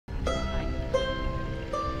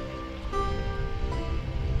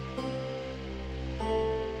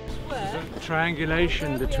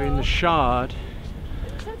triangulation between the Shard,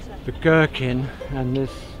 the Gherkin, and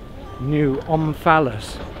this new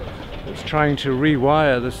omphalos that's trying to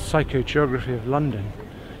rewire the psychogeography of London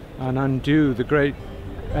and undo the great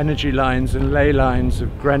energy lines and ley lines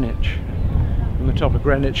of Greenwich on the top of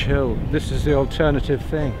Greenwich Hill. This is the alternative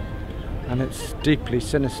thing, and it's deeply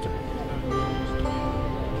sinister.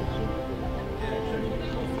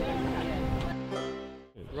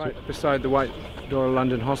 Right beside the White Door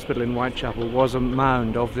London Hospital in Whitechapel was a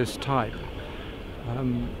mound of this type.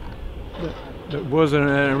 That was an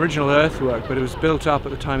original earthwork, but it was built up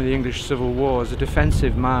at the time of the English Civil War as a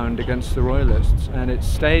defensive mound against the Royalists, and it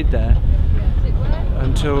stayed there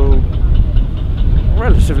until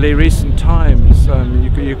relatively recent times.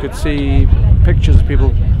 You could see pictures of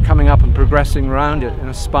people coming up and progressing around it in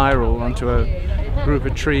a spiral onto a group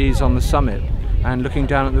of trees on the summit and looking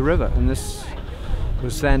down at the river, and this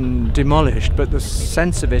was then demolished, but the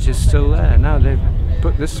sense of it is still there. Now they've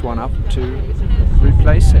put this one up to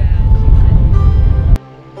replace it.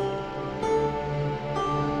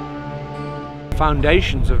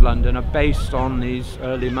 Foundations of London are based on these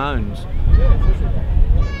early mounds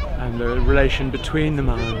and the relation between the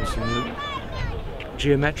mounds and the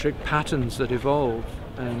geometric patterns that evolve.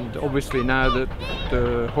 And obviously now that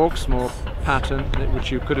the Hawksmoor pattern,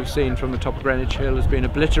 which you could have seen from the top of Greenwich Hill, has been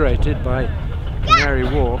obliterated by Canary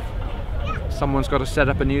Wharf, someone's got to set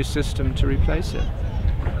up a new system to replace it.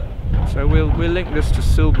 So we'll link this to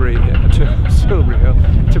Silbury here,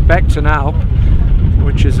 to Beckton Alp,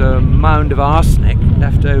 which is a mound of arsenic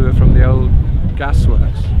left over from the old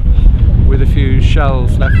gasworks, with a few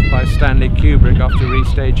shells left by Stanley Kubrick after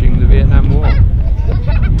restaging the Vietnam War.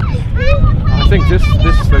 I think this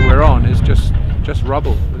that we're on is just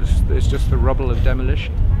rubble. It's just the rubble of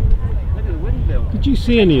demolition. Did you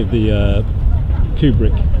see any of the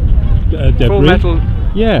Kubrick debris? Full metal.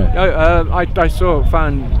 Yeah.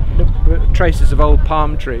 Found traces of old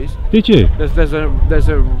palm trees. Did you? There's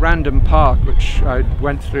a random park which I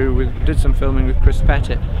went through did some filming with Chris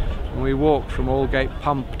Pettit, and we walked from Aldgate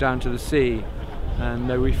Pump down to the sea, and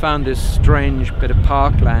we found this strange bit of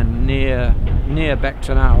parkland near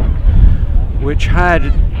Beckton Alp, which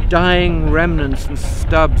had dying remnants and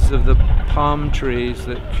stubs of the palm trees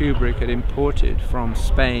that Kubrick had imported from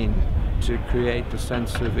Spain to create the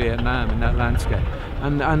sense of Vietnam in that landscape.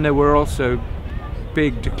 And there were also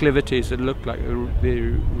big declivities that looked like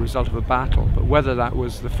the result of a battle, but whether that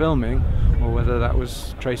was the filming or whether that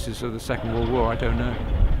was traces of the Second World War, I don't know.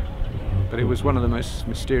 But it was one of the most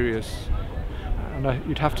mysterious, and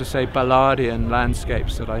you'd have to say Ballardian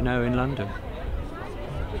landscapes that I know in London.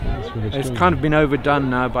 It's kind of been overdone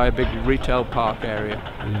now by a big retail park area.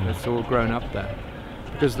 It's all grown up there.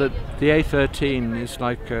 Because the A13 is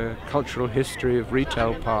like a cultural history of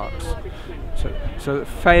retail parks. So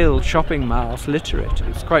failed shopping malls litter it.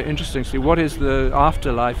 It's quite interesting to see what is the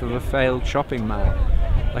afterlife of a failed shopping mall.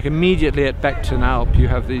 Like immediately at Beckton Alp you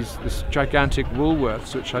have this gigantic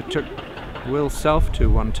Woolworths, which I took Will Self to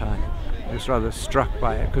one time. I was rather struck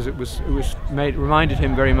by it because it reminded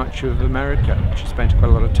him very much of America, which he spent quite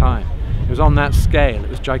a lot of time. It was on that scale, it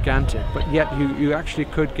was gigantic, but yet you actually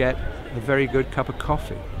could get a very good cup of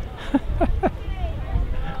coffee.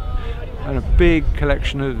 And a big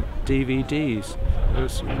collection of DVDs. It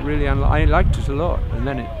was really I liked it a lot, and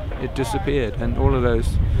then it disappeared, and all of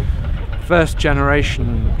those first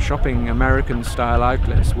generation shopping American style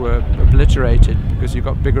outlets were obliterated because you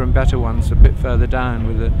got bigger and better ones a bit further down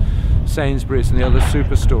with the Sainsbury's and the other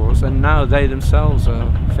superstores, and now they themselves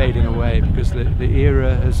are fading away because the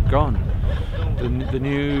era has gone. The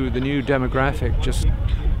new demographic just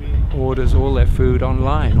orders all their food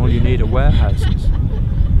online. All you need are warehouses.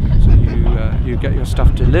 So you get your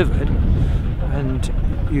stuff delivered, and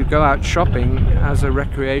you go out shopping as a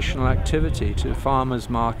recreational activity to farmers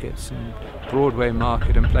markets and Broadway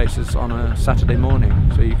market and places on a Saturday morning.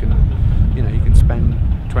 So you can spend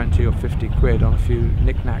 20 or 50 quid on a few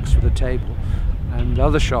knickknacks for the table, and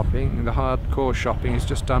other shopping, the hardcore shopping, is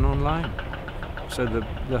just done online. So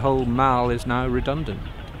the whole mall is now redundant,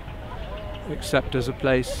 except as a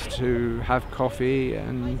place to have coffee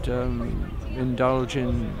and indulge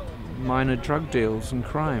in minor drug deals and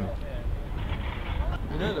crime.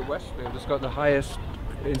 You know that Westfield has got the highest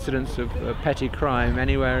incidence of petty crime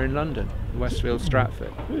anywhere in London. Westfield,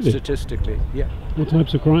 Stratford, really? Statistically, yeah. What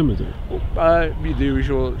types of crime is it? The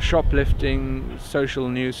usual shoplifting, social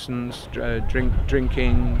nuisance,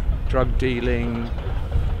 drinking, drug dealing,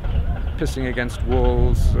 pissing against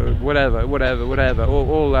walls, whatever,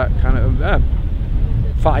 all that kind of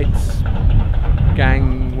fights,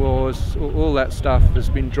 gang wars, all that stuff has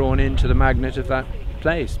been drawn into the magnet of that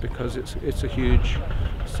place because it's a huge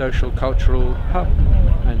social cultural hub,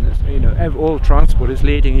 and you know all transport is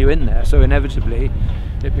leading you in there, so inevitably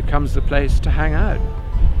it becomes the place to hang out.